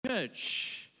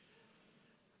church.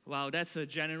 Wow, that's a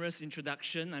generous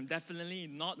introduction. I'm definitely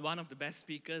not one of the best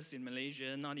speakers in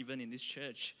Malaysia, not even in this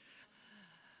church.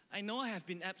 I know I have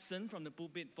been absent from the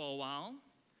pulpit for a while.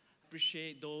 I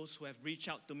appreciate those who have reached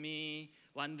out to me,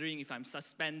 wondering if I'm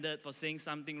suspended for saying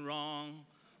something wrong.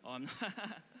 Or I'm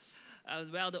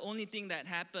well, the only thing that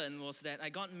happened was that I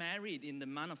got married in the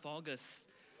month of August.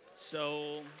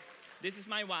 So this is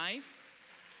my wife.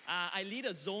 I lead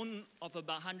a zone of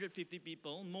about 150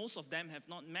 people. Most of them have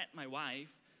not met my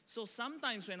wife. So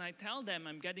sometimes when I tell them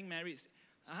I'm getting married,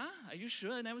 are you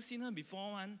sure? I've never seen her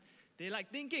before, man. They're like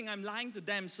thinking I'm lying to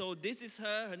them. So this is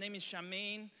her. Her name is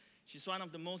Charmaine. She's one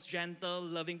of the most gentle,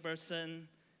 loving person,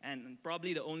 and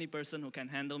probably the only person who can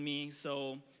handle me.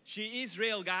 So she is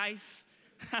real, guys.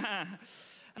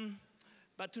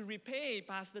 But to repay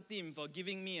Pastor Tim for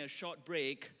giving me a short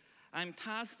break, I'm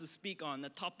tasked to speak on a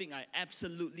topic I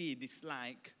absolutely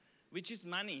dislike, which is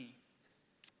money.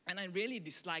 And I really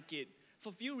dislike it for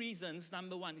a few reasons.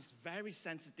 Number one, it's very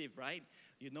sensitive, right?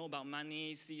 You know about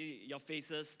money, see your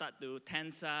faces start to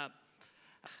tense up.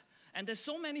 And there's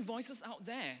so many voices out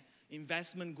there,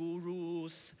 investment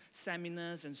gurus,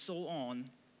 seminars, and so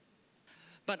on.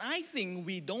 But I think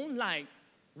we don't like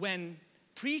when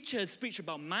preachers preach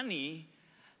about money,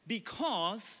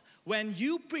 because when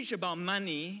you preach about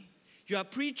money, you are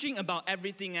preaching about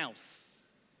everything else.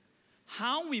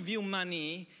 How we view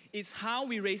money is how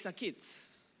we raise our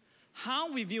kids.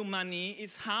 How we view money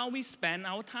is how we spend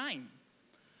our time.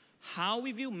 How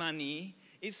we view money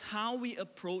is how we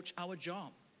approach our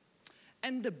job.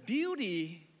 And the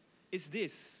beauty is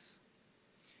this: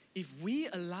 if we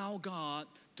allow God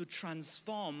to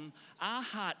transform our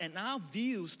heart and our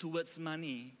views towards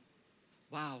money,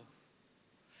 wow,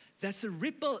 there's a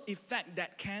ripple effect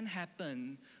that can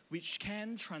happen which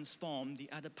can transform the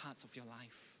other parts of your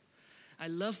life. I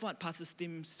love what Pastor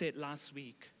Tim said last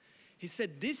week. He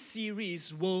said this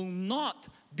series will not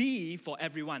be for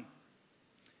everyone.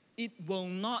 It will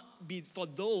not be for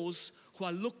those who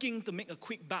are looking to make a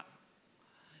quick buck.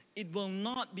 It will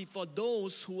not be for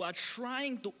those who are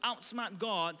trying to outsmart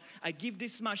God. I give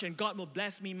this much and God will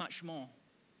bless me much more.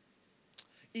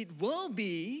 It will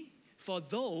be for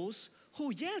those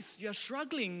who, yes, you're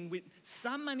struggling with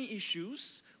some money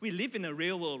issues. We live in a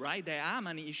real world, right? There are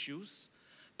money issues.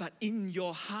 But in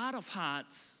your heart of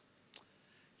hearts,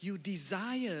 you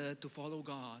desire to follow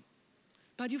God.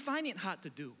 But you find it hard to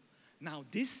do. Now,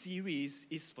 this series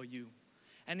is for you.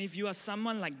 And if you are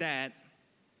someone like that,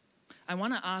 I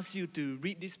want to ask you to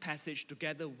read this passage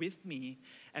together with me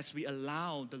as we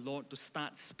allow the Lord to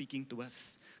start speaking to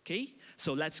us. Okay?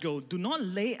 So let's go. Do not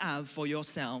lay up for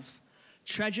yourself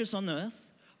treasures on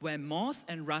earth where moth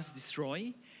and rust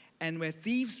destroy and where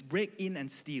thieves break in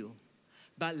and steal.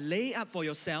 But lay up for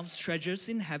yourselves treasures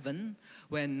in heaven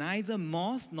where neither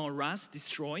moth nor rust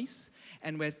destroys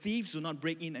and where thieves do not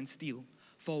break in and steal.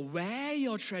 For where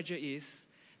your treasure is,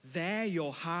 there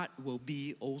your heart will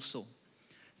be also.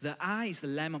 The eye is the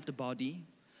lamp of the body.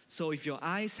 So if your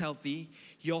eye is healthy,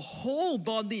 your whole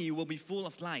body will be full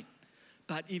of light.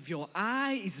 But if your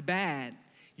eye is bad,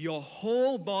 your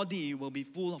whole body will be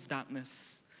full of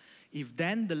darkness. If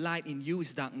then the light in you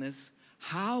is darkness,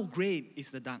 how great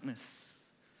is the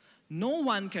darkness? No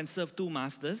one can serve two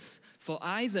masters, for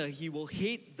either he will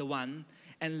hate the one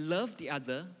and love the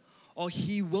other, or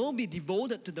he will be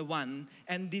devoted to the one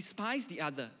and despise the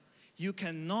other. You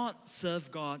cannot serve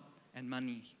God and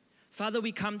money. Father,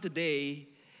 we come today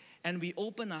and we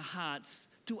open our hearts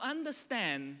to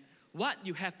understand what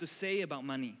you have to say about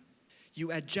money.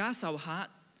 You adjust our heart,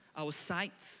 our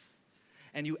sights,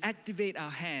 and you activate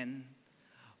our hand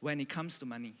when it comes to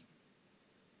money.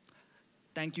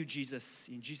 Thank you, Jesus.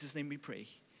 In Jesus' name we pray.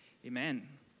 Amen.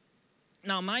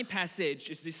 Now, my passage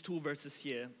is these two verses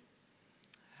here.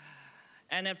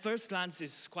 And at first glance,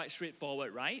 it's quite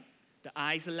straightforward, right? The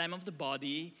eye is the lamp of the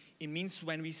body. It means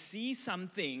when we see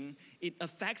something, it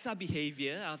affects our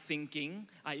behavior, our thinking,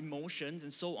 our emotions,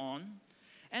 and so on.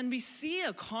 And we see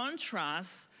a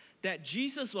contrast that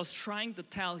Jesus was trying to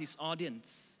tell his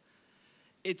audience.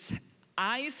 Its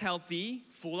eye is healthy,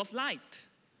 full of light.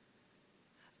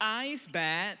 Eye is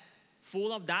bad,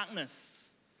 full of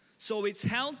darkness. So it's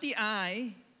healthy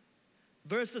eye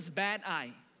versus bad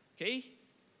eye, okay?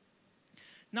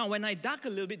 Now, when I dug a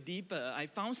little bit deeper, I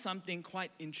found something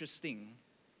quite interesting.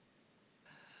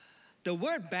 The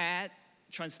word bad,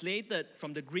 translated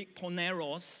from the Greek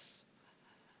poneros,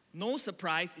 no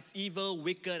surprise, it's evil,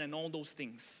 wicked, and all those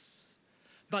things.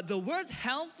 But the word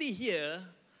healthy here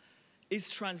is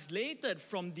translated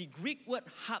from the Greek word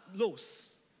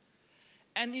haplos.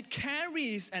 And it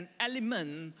carries an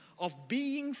element of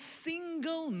being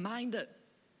single-minded,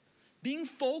 being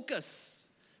focused,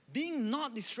 being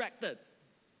not distracted.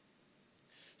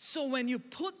 So when you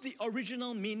put the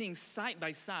original meanings side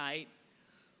by side,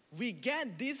 we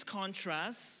get this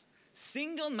contrast,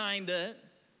 single-minded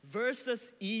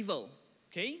versus evil,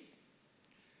 okay?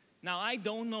 Now, I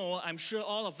don't know, I'm sure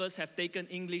all of us have taken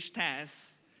English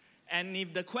tests, and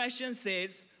if the question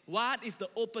says, what is the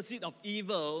opposite of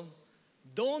evil?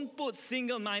 Don't put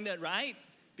single-minded, right?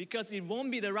 Because it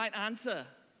won't be the right answer.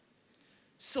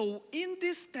 So in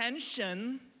this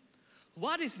tension,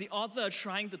 what is the author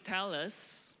trying to tell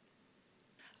us?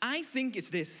 I think it's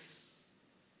this.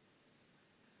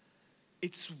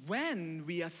 It's when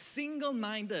we are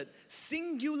single-minded,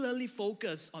 singularly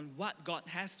focused on what God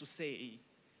has to say,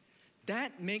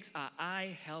 that makes our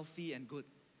eye healthy and good.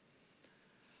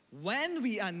 When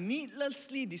we are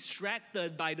needlessly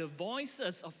distracted by the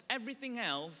voices of everything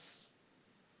else,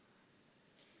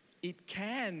 it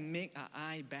can make our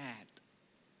eye bad.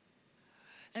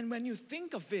 And when you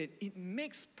think of it, it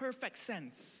makes perfect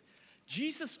sense.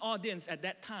 Jesus' audience at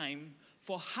that time,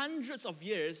 for hundreds of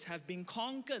years, have been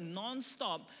conquered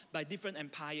non-stop by different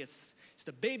empires. It's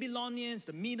the Babylonians,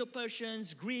 the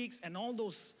Medo-Persians, Greeks, and all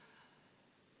those.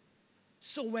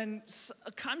 So when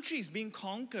a country is being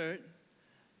conquered,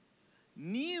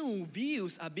 new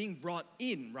views are being brought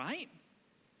in, right?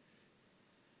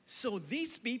 So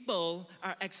these people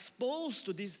are exposed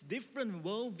to these different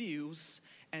worldviews,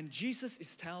 and Jesus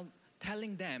is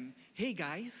telling them, hey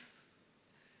guys,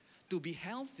 to be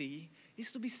healthy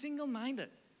is to be single-minded.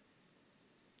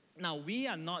 Now, we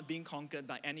are not being conquered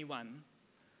by anyone,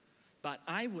 but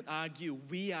I would argue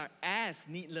we are as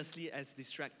needlessly as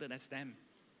distracted as them.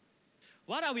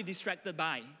 What are we distracted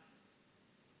by?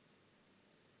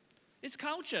 It's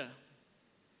culture.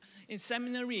 In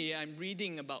seminary, I'm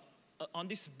reading about on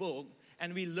this book,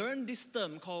 and we learned this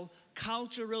term called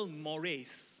cultural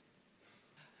mores.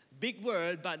 Big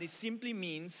word, but it simply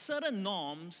means certain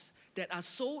norms that are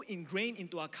so ingrained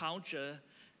into our culture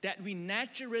that we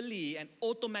naturally and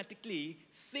automatically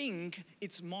think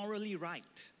it's morally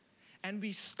right. And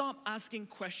we stop asking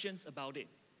questions about it.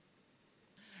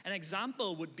 An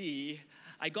example would be,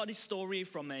 I got this story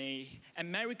from an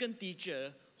American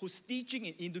teacher who's teaching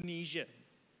in Indonesia.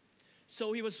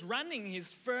 So he was running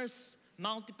his first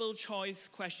multiple choice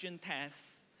question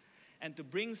test. And to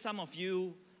bring some of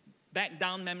you back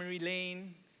down memory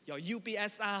lane, your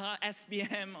UPSR,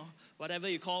 SPM, or whatever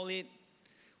you call it,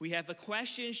 we have a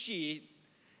question sheet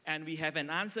and we have an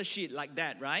answer sheet like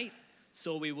that, right?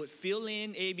 So we would fill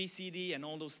in A, B, C, D, and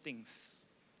all those things.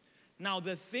 Now,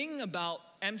 the thing about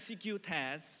MCQ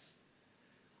tests,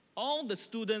 all the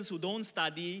students who don't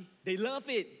study, they love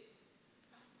it.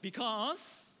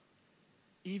 Because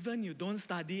even you don't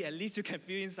study, at least you can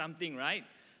fill in something, right?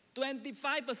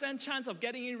 25% chance of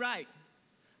getting it right.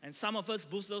 And some of us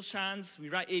boost those chances. We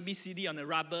write A, B, C, D on the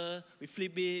rubber, we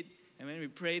flip it, and then we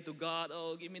pray to God,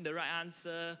 oh, give me the right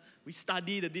answer. We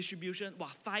study the distribution. Wow,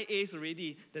 5 A's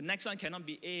already. The next one cannot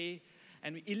be A.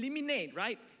 And we eliminate,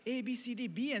 right? A, B, C, D,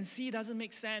 B, and C doesn't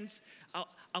make sense.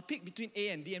 I'll pick between A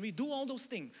and D, and we do all those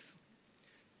things.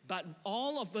 But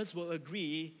all of us will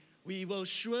agree, we will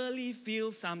surely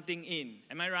fill something in.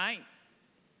 Am I right?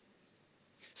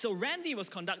 So Randy was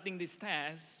conducting this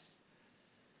test,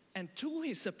 and to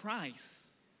his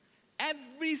surprise,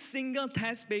 every single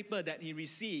test paper that he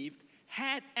received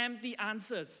had empty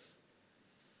answers.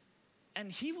 And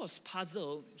he was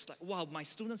puzzled. He was like, wow, my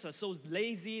students are so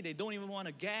lazy, they don't even want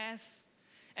to guess.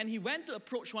 And he went to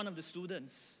approach one of the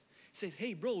students. He said,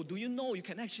 hey bro, do you know you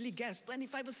can actually guess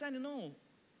 25%, you know?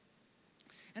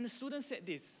 And the student said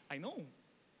this, I know.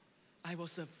 I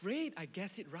was afraid I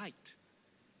guessed it right.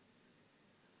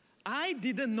 I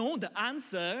didn't know the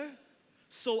answer,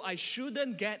 so I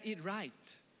shouldn't get it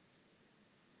right.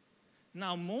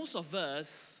 Now, most of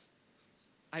us,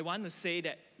 I want to say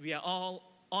that we are all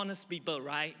honest people,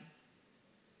 right?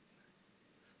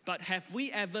 But have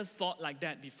we ever thought like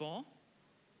that before?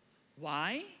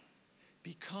 Why?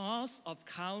 Because of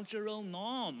cultural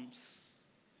norms.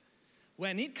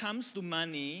 When it comes to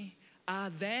money, are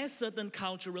there certain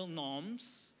cultural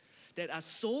norms that are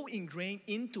so ingrained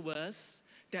into us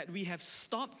that we have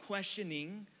stopped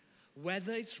questioning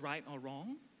whether it's right or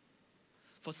wrong?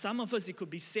 For some of us, it could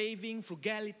be saving,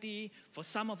 frugality. For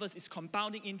some of us, it's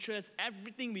compounding interest.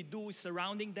 Everything we do is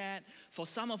surrounding that. For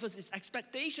some of us, it's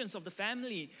expectations of the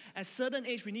family. At a certain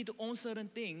age, we need to own certain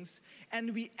things.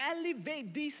 And we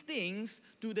elevate these things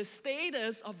to the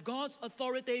status of God's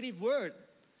authoritative word.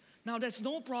 Now, there's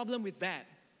no problem with that.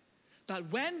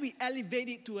 But when we elevate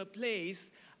it to a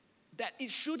place that it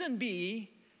shouldn't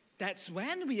be, that's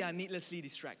when we are needlessly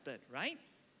distracted, right?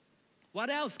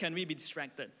 What else can we be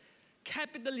distracted?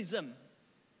 Capitalism.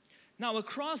 Now,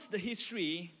 across the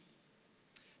history,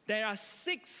 there are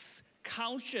 6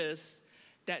 cultures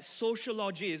that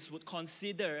sociologists would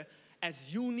consider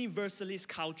as universalist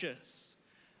cultures.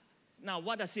 Now,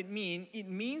 what does it mean? It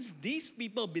means these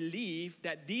people believe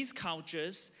that these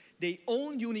cultures, they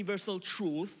own universal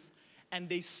truth, and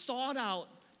they sought out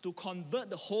to convert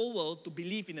the whole world to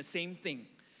believe in the same thing.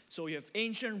 So you have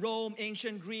ancient Rome,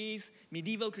 ancient Greece,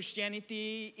 medieval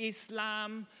Christianity,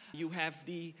 Islam. You have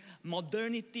the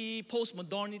modernity,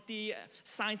 post-modernity,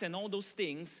 science and all those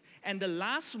things. And the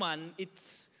last one,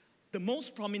 it's the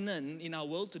most prominent in our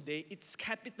world today, it's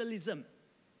capitalism.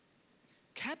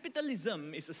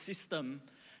 Capitalism is a system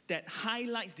that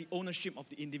highlights the ownership of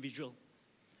the individual.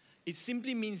 It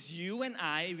simply means you and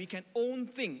I, we can own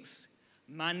things.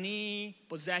 Money,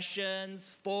 possessions,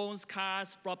 phones,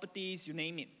 cars, properties, you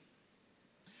name it.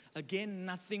 Again,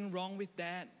 nothing wrong with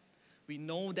that. We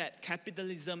know that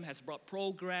capitalism has brought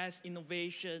progress,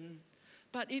 innovation,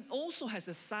 but it also has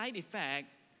a side effect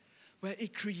where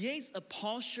it creates a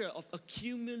posture of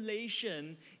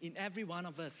accumulation in every one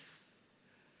of us.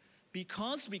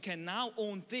 Because we can now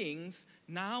own things,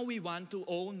 now we want to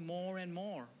own more and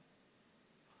more.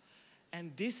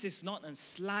 And this is not a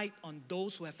slight on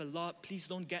those who have a lot. Please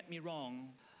don't get me wrong.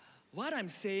 What I'm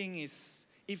saying is,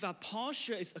 if our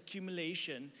posture is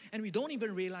accumulation, and we don't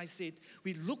even realize it,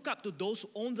 we look up to those who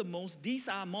own the most, these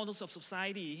are models of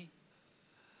society,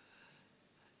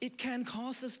 it can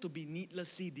cause us to be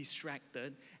needlessly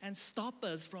distracted and stop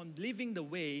us from living the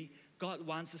way God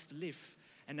wants us to live.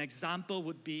 An example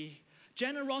would be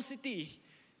generosity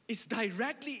is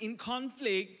directly in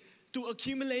conflict to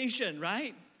accumulation,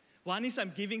 right? One is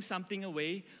I'm giving something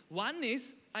away. One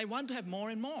is I want to have more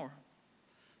and more.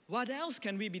 What else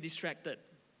can we be distracted?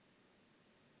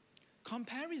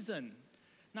 Comparison.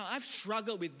 Now, I've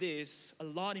struggled with this a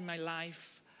lot in my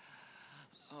life.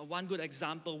 One good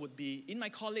example would be in my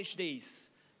college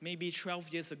days, maybe 12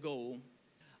 years ago,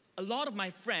 a lot of my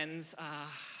friends are,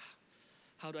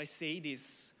 how do I say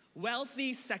this,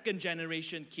 wealthy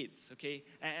second-generation kids, okay?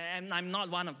 And I'm not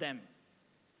one of them.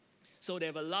 So they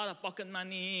have a lot of pocket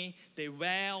money, they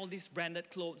wear all these branded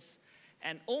clothes,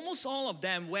 and almost all of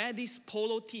them wear these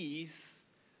polo tees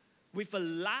with a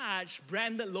large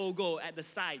branded logo at the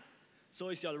side. So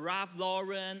it's your Ralph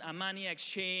Lauren, Armani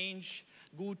Exchange,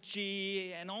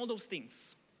 Gucci, and all those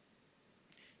things.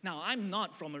 Now, I'm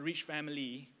not from a rich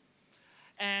family,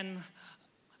 and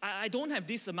I don't have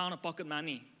this amount of pocket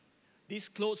money. These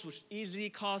clothes would easily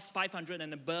cost $500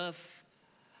 and above.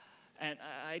 And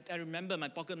I remember my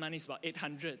pocket money is about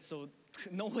 $800, so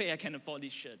no way I can afford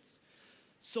these shirts.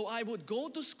 So I would go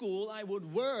to school, I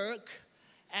would work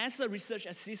as a research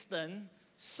assistant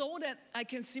so that I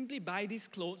can simply buy these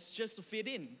clothes just to fit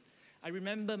in. I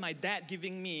remember my dad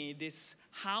giving me this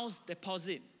house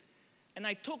deposit, and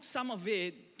I took some of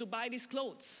it to buy these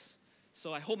clothes.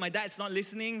 So I hope my dad's not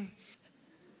listening.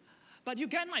 But you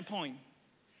get my point.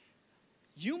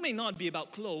 You may not be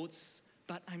about clothes,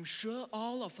 but I'm sure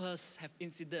all of us have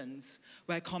incidents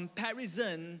where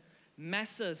comparison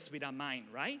messes with our mind,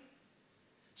 right?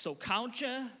 So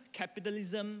culture,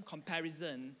 capitalism,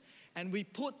 comparison, and we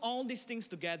put all these things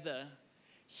together.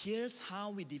 Here's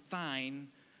how we define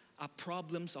our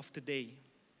problems of today.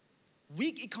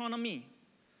 Weak economy.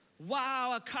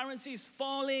 Wow, our currency is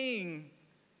falling.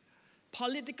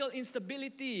 Political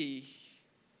instability.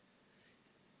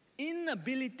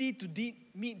 Inability to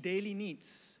meet daily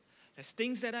needs. There's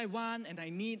things that I want and I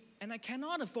need and I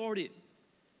cannot afford it.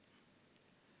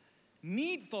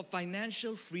 Need for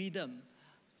financial freedom.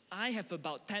 I have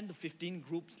about 10 to 15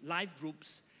 groups, life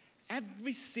groups.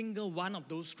 Every single one of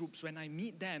those groups, when I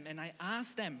meet them and I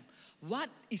ask them, what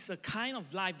is the kind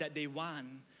of life that they want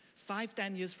 5,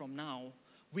 10 years from now?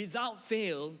 Without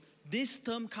fail, this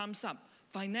term comes up,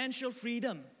 financial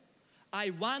freedom.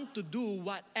 I want to do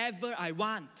whatever I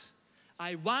want.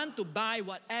 I want to buy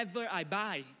whatever I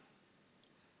buy.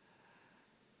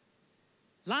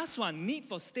 Last one, need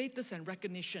for status and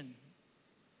recognition.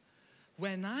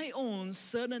 When I own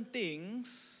certain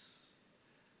things,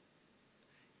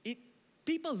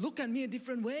 people look at me a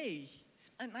different way,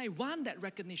 and I want that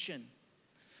recognition.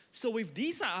 So if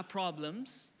these are our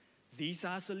problems, these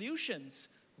are solutions.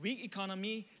 Weak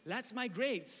economy, let's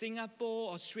migrate.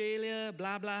 Singapore, Australia,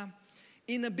 blah, blah.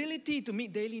 Inability to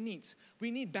meet daily needs.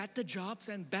 We need better jobs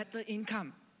and better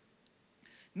income.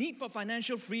 Need for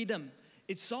financial freedom.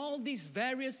 It's all these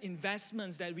various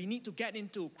investments that we need to get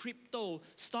into, crypto,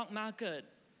 stock market.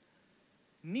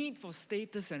 Need for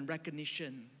status and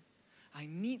recognition. I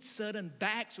need certain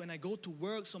bags when I go to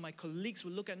work so my colleagues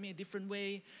will look at me a different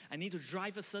way. I need to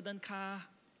drive a certain car.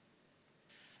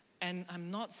 And I'm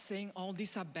not saying all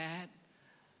these are bad,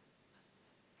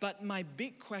 but my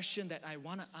big question that I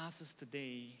want to ask us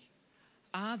today,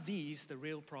 are these the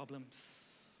real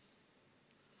problems?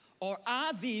 Or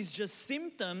are these just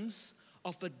symptoms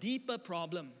of a deeper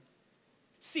problem?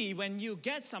 See, when you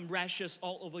get some rashes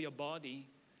all over your body,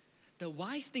 the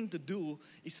wise thing to do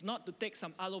is not to take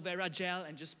some aloe vera gel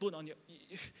and just put on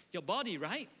your body,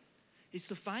 right? It's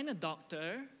to find a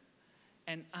doctor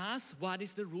and ask what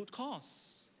is the root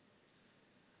cause.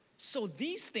 So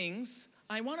these things,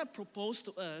 I want to propose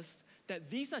to us that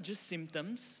these are just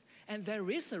symptoms and there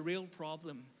is a real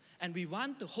problem. And we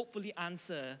want to hopefully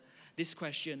answer this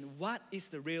question, what is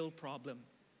the real problem?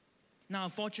 Now,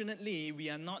 unfortunately, we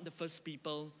are not the first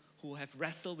people who have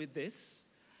wrestled with this.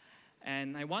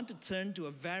 And I want to turn to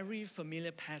a very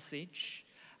familiar passage,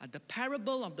 the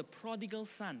parable of the prodigal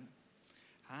son.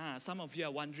 Some of you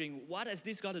are wondering, what has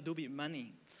this got to do with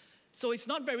money? So it's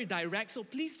not very direct, so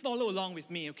please follow along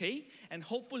with me, okay? And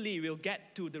hopefully we'll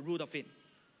get to the root of it.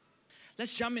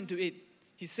 Let's jump into it.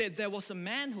 He said, there was a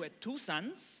man who had 2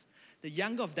 sons. The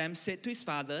younger of them said to his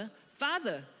father,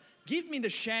 "Father, give me the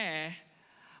share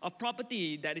of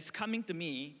property that is coming to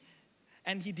me."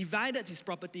 And he divided his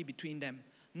property between them.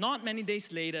 Not many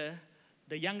days later,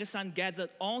 the younger son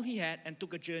gathered all he had and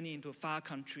took a journey into a far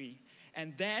country.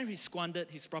 And there he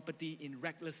squandered his property in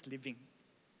reckless living.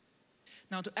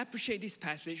 Now, to appreciate this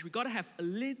passage, we've got to have a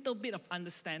little bit of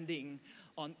understanding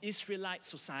on Israelite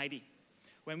society.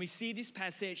 When we see this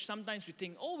passage, sometimes we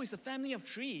think, oh, it's a family of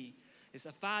 3. It's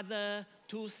a father,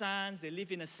 2 sons, they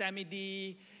live in a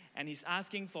samedi, and he's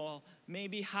asking for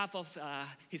maybe half of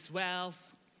his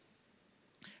wealth.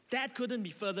 That couldn't be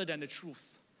further than the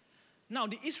truth. Now,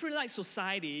 the Israelite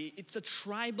society, it's a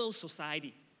tribal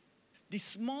society. The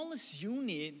smallest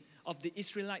unit of the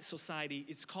Israelite society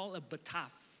is called a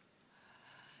Bataf.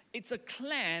 It's a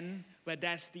clan where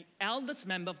there's the eldest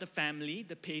member of the family,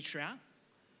 the patriarch,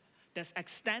 there's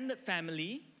extended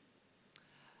family,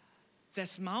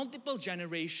 there's multiple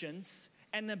generations,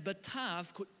 and a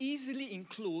Bataf could easily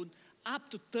include up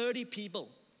to 30 people.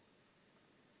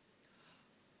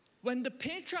 When the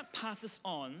patriarch passes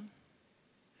on,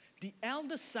 the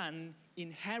eldest son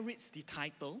inherits the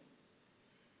title,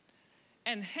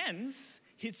 and hence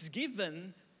he's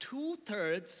given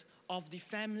 2/3 of the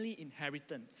family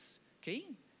inheritance. Okay?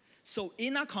 So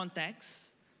in our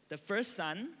context, the first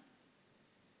son,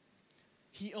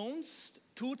 he owns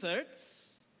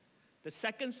 2/3. The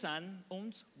second son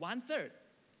owns 1/3.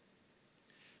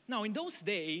 Now, in those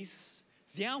days,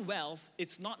 their wealth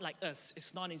is not like us.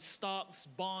 It's not in stocks,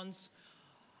 bonds,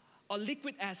 or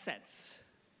liquid assets.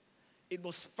 It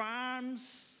was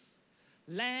farms,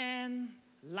 land,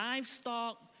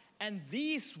 livestock, and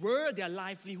these were their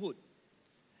livelihood.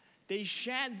 They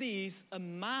shared these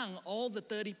among all the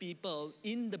 30 people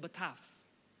in the Bataf.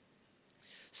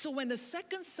 So when the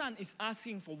second son is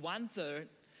asking for 1/3,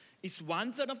 it's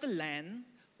 1/3 of the land,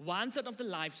 1/3 of the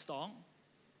livestock,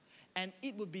 and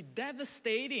it would be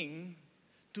devastating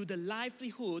to the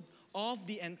livelihood of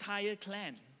the entire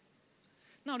clan.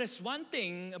 Now, there's one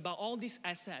thing about all these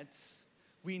assets.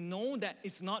 We know that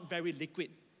it's not very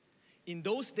liquid. In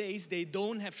those days, they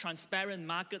don't have transparent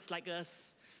markets like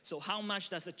us. So how much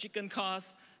does a chicken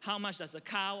cost? How much does a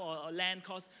cow or a land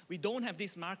cost? We don't have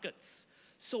these markets.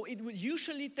 So it would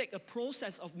usually take a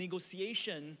process of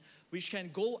negotiation which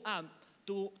can go up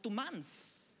to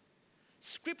months.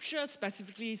 Scripture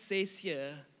specifically says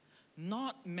here,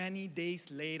 not many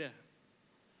days later.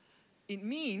 It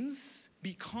means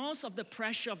because of the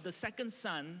pressure of the second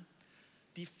son,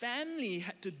 the family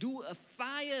had to do a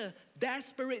fire,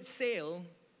 desperate sale,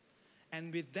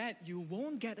 and with that, you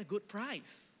won't get a good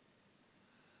price.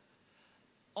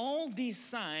 All these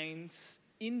signs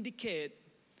indicate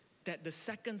that the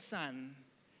second son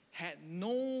had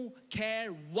no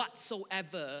care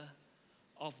whatsoever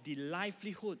of the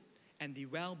livelihood and the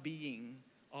well-being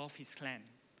of his clan.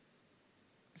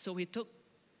 So he took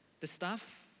the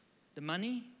stuff, the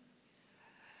money,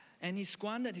 and he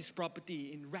squandered his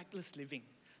property in reckless living.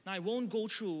 Now, I won't go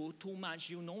through too much.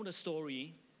 You know the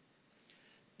story.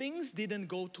 Things didn't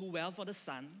go too well for the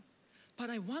son, but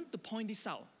I want to point this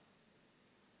out.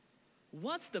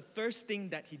 What's the first thing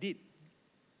that he did?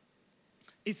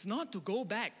 It's not to go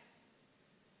back.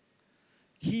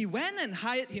 He went and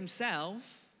hired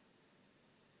himself.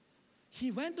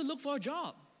 He went to look for a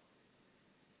job.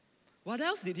 What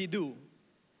else did he do?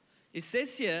 It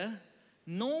says here,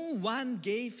 no one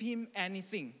gave him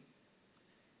anything.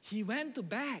 He went to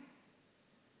beg.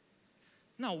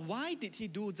 Now, why did he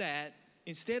do that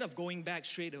instead of going back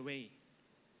straight away?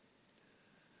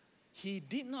 He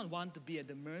did not want to be at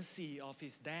the mercy of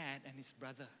his dad and his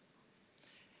brother.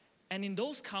 And in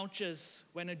those cultures,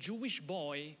 when a Jewish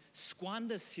boy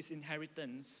squanders his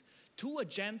inheritance to a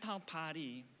Gentile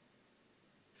party,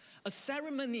 a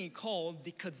ceremony called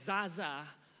the kazaza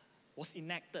was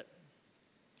enacted.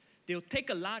 They'll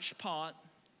take a large pot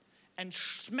and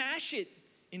smash it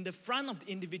in the front of the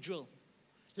individual.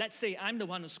 Let's say I'm the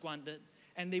one who squandered,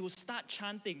 and they will start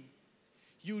chanting,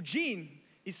 Eugene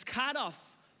is cut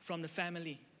off from the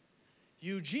family.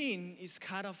 Eugene is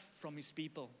cut off from his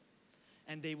people.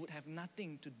 And they would have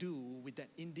nothing to do with that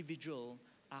individual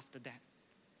after that.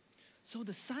 So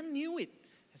the son knew it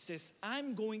and says,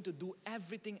 I'm going to do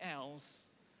everything else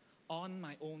on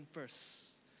my own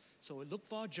first. So he looked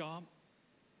for a job.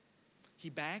 He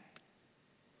begged.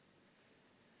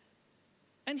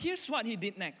 And here's what he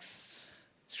did next.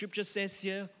 Scripture says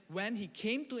here, when he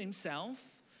came to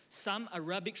himself, some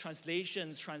Arabic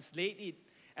translations translate it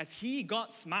as he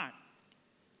got smart.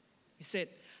 He said,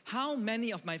 how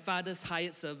many of my father's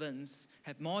hired servants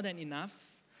have more than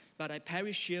enough, but I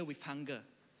perish here with hunger?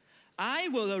 I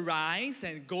will arise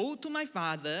and go to my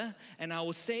father, and I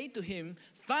will say to him,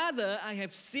 Father, I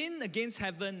have sinned against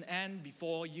heaven and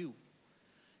before you.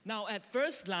 Now, at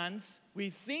first glance, we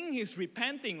think he's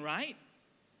repenting, right?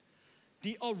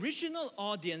 The original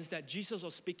audience that Jesus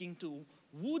was speaking to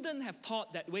wouldn't have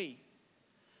thought that way.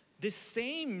 The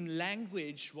same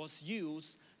language was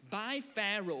used by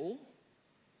Pharaoh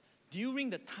during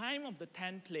the time of the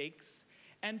 10 plagues,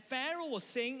 and Pharaoh was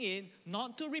saying it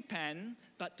not to repent,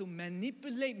 but to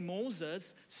manipulate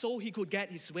Moses so he could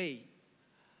get his way.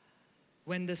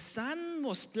 When the son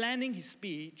was planning his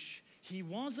speech, he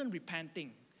wasn't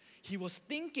repenting. He was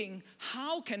thinking,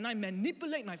 how can I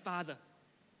manipulate my father?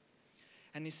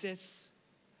 And he says,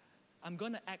 I'm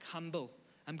going to act humble.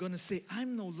 I'm going to say,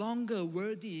 I'm no longer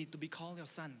worthy to be called your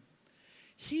son.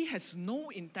 He has no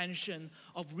intention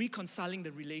of reconciling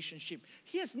the relationship.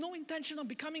 He has no intention of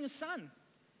becoming a son.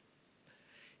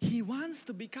 He wants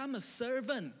to become a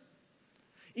servant.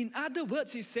 In other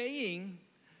words, he's saying,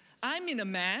 I'm in a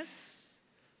mess,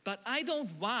 but I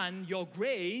don't want your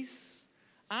grace.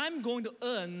 I'm going to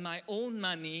earn my own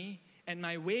money and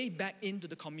my way back into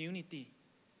the community.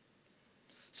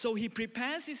 So he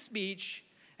prepares his speech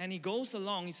and he goes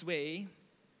along his way.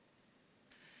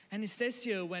 And it says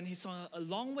here, when he's on a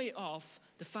long way off,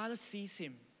 the father sees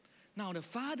him. Now, the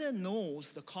father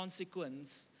knows the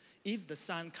consequence if the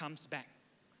son comes back.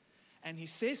 And he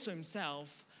says to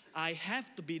himself, I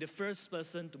have to be the first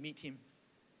person to meet him.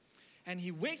 And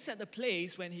he waits at the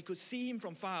place when he could see him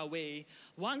from far away.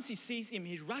 Once he sees him,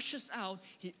 he rushes out.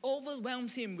 He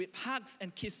overwhelms him with hugs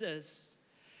and kisses.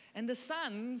 And the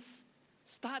son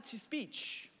starts his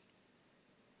speech.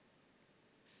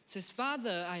 Says,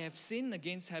 Father, I have sinned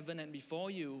against heaven and before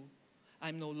you.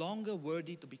 I'm no longer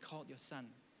worthy to be called your son.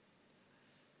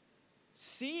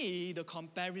 See the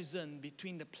comparison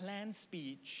between the planned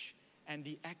speech and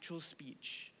the actual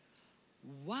speech.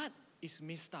 What is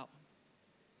missed out?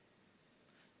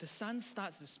 The son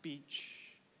starts the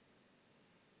speech.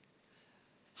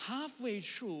 Halfway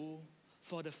through,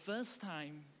 for the first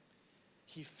time,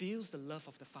 he feels the love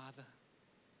of the father.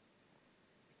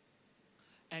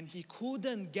 And he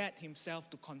couldn't get himself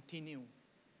to continue.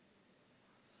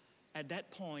 At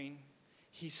that point,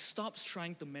 he stops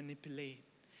trying to manipulate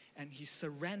and he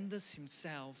surrenders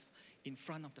himself in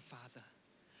front of the Father.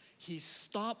 He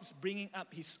stops bringing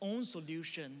up his own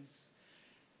solutions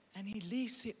and he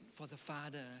leaves it for the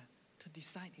Father to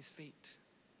decide his fate.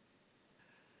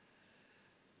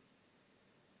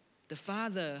 The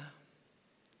Father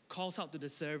calls out to the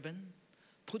servant,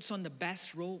 puts on the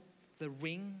best robe, the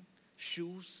ring,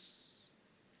 shoes.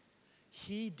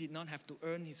 He did not have to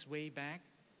earn his way back.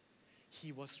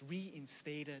 He was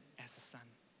reinstated as a son.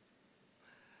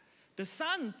 The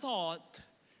son thought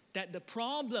that the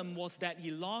problem was that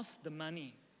he lost the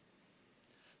money.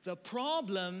 The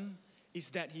problem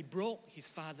is that he broke his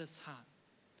father's heart.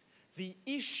 The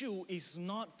issue is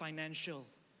not financial.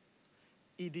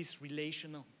 It is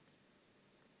relational.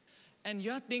 And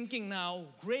you're thinking now,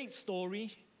 great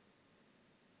story.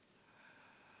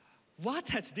 What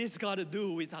has this got to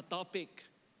do with our topic?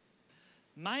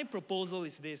 My proposal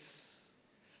is this.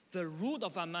 The root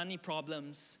of our money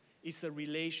problems is a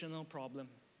relational problem.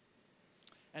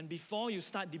 And before you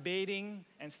start debating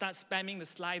and start spamming the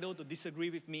Slido to disagree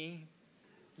with me,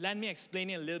 let me explain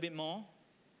it a little bit more.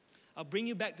 I'll bring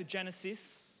you back to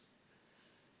Genesis.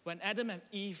 When Adam and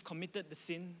Eve committed the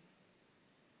sin,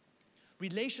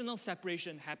 relational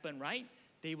separation happened, right?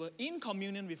 They were in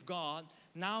communion with God.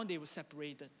 Now they were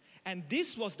separated. And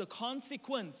this was the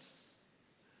consequence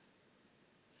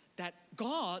that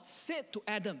God said to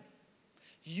Adam,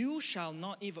 You shall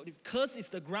not eat of it. Cursed is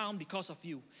the ground because of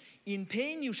you. In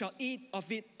pain you shall eat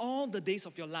of it all the days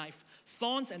of your life.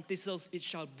 Thorns and thistles it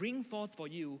shall bring forth for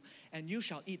you, and you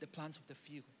shall eat the plants of the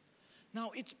field.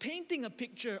 Now it's painting a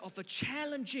picture of a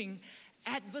challenging,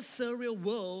 adversarial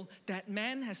world that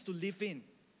man has to live in.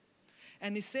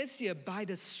 And it says here, by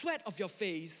the sweat of your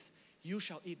face you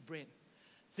shall eat bread.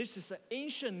 This is an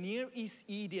ancient Near East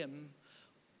idiom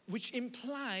which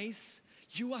implies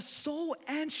you are so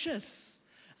anxious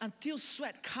until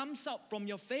sweat comes out from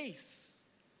your face.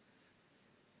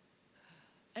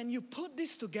 And you put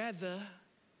this together,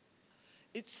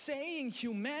 it's saying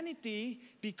humanity,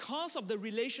 because of the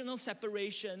relational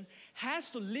separation, has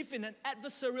to live in an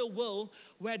adversarial world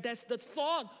where there's the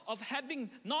thought of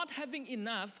not having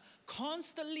enough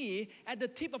constantly at the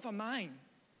tip of our mind.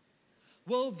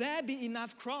 Will there be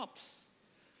enough crops?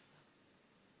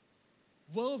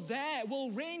 Will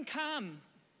rain come?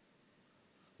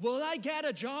 Will I get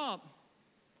a job?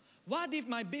 What if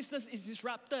my business is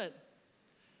disrupted?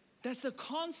 There's a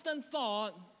constant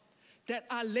thought that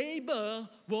our labor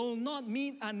will not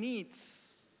meet our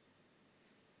needs.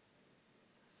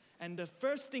 And the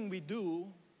first thing we do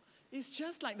is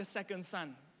just like the second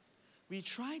son. We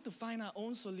try to find our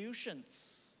own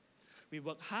solutions. We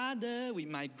work harder, we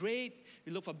migrate,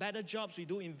 we look for better jobs, we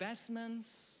do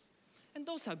investments. And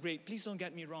those are great, please don't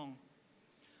get me wrong.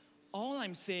 All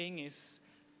I'm saying is,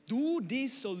 do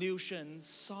these solutions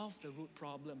solve the root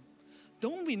problem?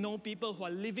 Don't we know people who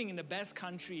are living in the best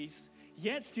countries,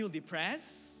 yet still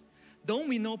depressed? Don't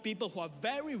we know people who are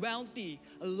very wealthy,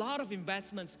 a lot of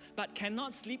investments, but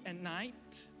cannot sleep at night?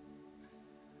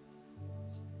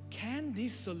 Can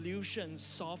these solutions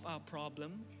solve our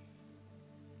problem?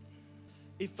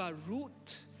 If our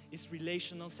root is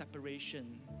relational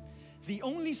separation, the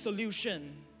only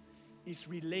solution is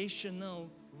relational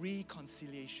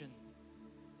reconciliation.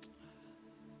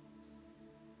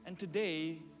 And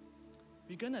today,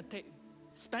 we're going to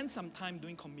spend some time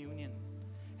doing communion.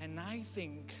 And I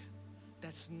think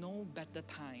there's no better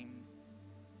time,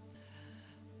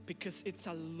 because it's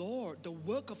the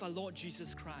work of our Lord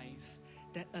Jesus Christ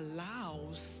that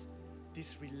allows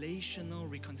this relational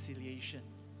reconciliation.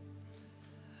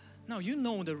 Now, you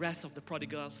know the rest of the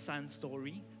prodigal son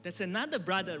story. There's another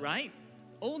brother, right?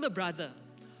 Older brother.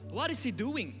 What is he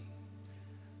doing?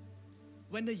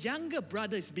 When the younger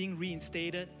brother is being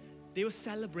reinstated, they were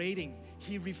celebrating.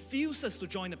 He refuses to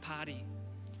join the party.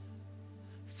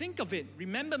 Think of it.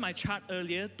 Remember my chart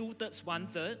earlier, 2/3,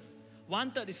 1/3.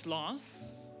 1/3 is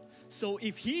lost. So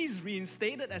if he's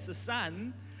reinstated as a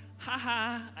son,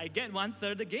 I get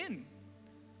 1/3 again.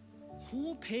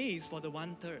 Who pays for the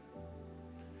 1/3?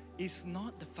 It's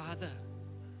not the father.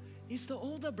 It's the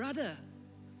older brother.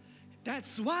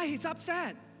 That's why he's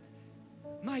upset.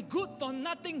 My good for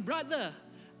nothing brother.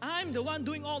 I'm the one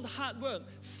doing all the hard work,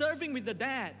 serving with the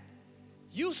dad.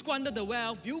 You squander the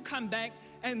wealth, you come back,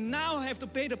 and now I have to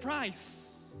pay the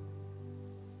price.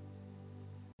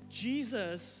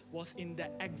 Jesus was in the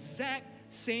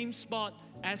exact same spot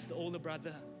as the older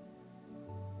brother.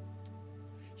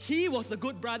 He was the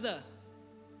good brother.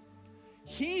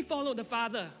 He followed the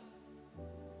father.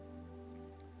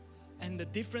 And the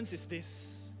difference is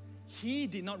this: he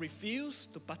did not refuse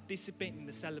to participate in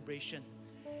the celebration.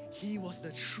 He was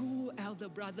the true elder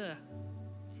brother.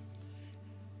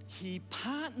 He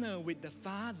partnered with the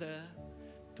father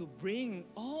to bring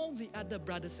all the other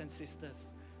brothers and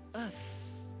sisters,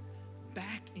 us,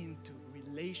 back into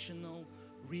relational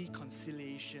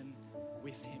reconciliation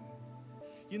with him.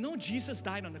 You know, Jesus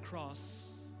died on the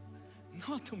cross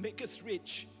not to make us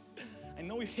rich. I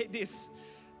know you hate this,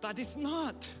 but it's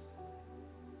not.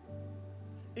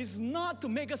 It's not to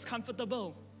make us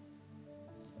comfortable.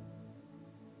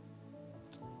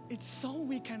 It's so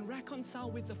we can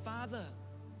reconcile with the Father.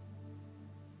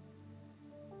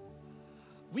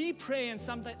 We pray and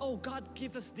sometimes, oh God,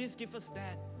 give us this, give us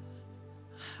that.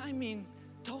 I mean,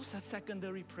 those are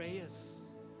secondary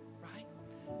prayers, right?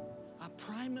 Our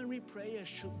primary prayer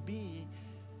should be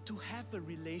to have a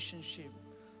relationship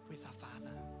with our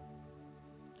Father.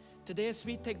 Today, as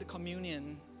we take the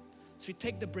communion, as we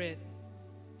take the bread,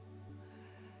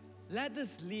 let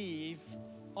us leave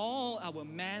all our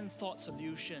man-thought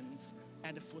solutions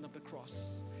at the foot of the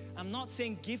cross. I'm not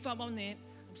saying give up on it.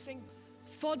 I'm saying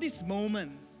for this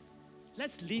moment,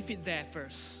 let's leave it there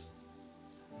first.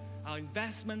 Our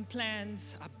investment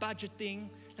plans, our budgeting,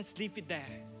 let's leave it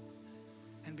there.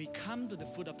 And we come to the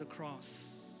foot of the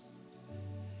cross.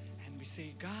 And we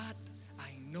say, God,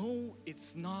 I know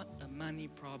it's not a money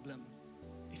problem.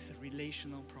 It's a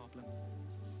relational problem.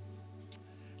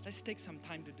 Let's take some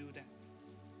time to do that.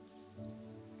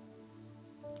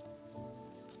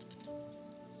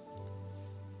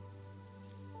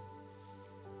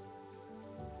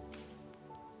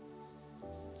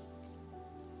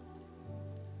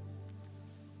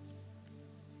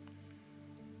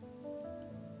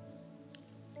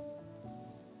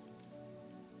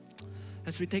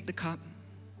 As we take the cup,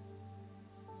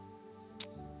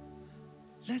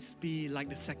 let's be like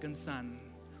the second son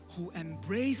who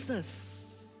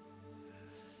embraces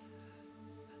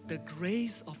the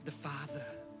grace of the Father.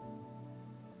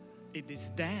 It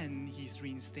is then He's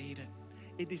reinstated.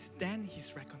 It is then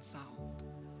He's reconciled.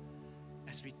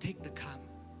 As we take the cup,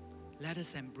 let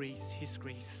us embrace His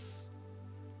grace.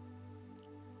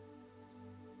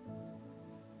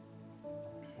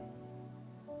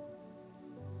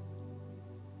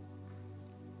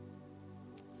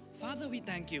 Father, we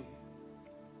thank you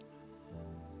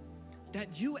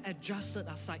that you adjusted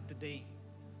our sight today.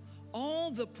 All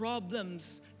the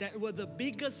problems that were the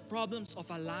biggest problems of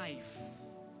our life,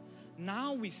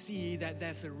 now we see that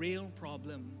there's a real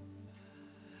problem.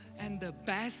 And the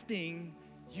best thing,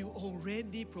 you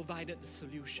already provided the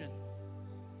solution.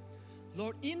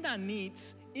 Lord, in our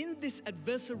needs, in this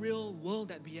adversarial world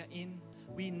that we are in,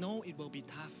 we know it will be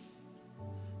tough.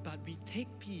 But we take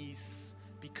peace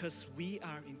because we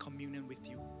are in communion with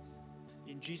you.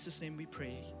 In Jesus' name we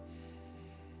pray.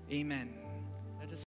 Amen.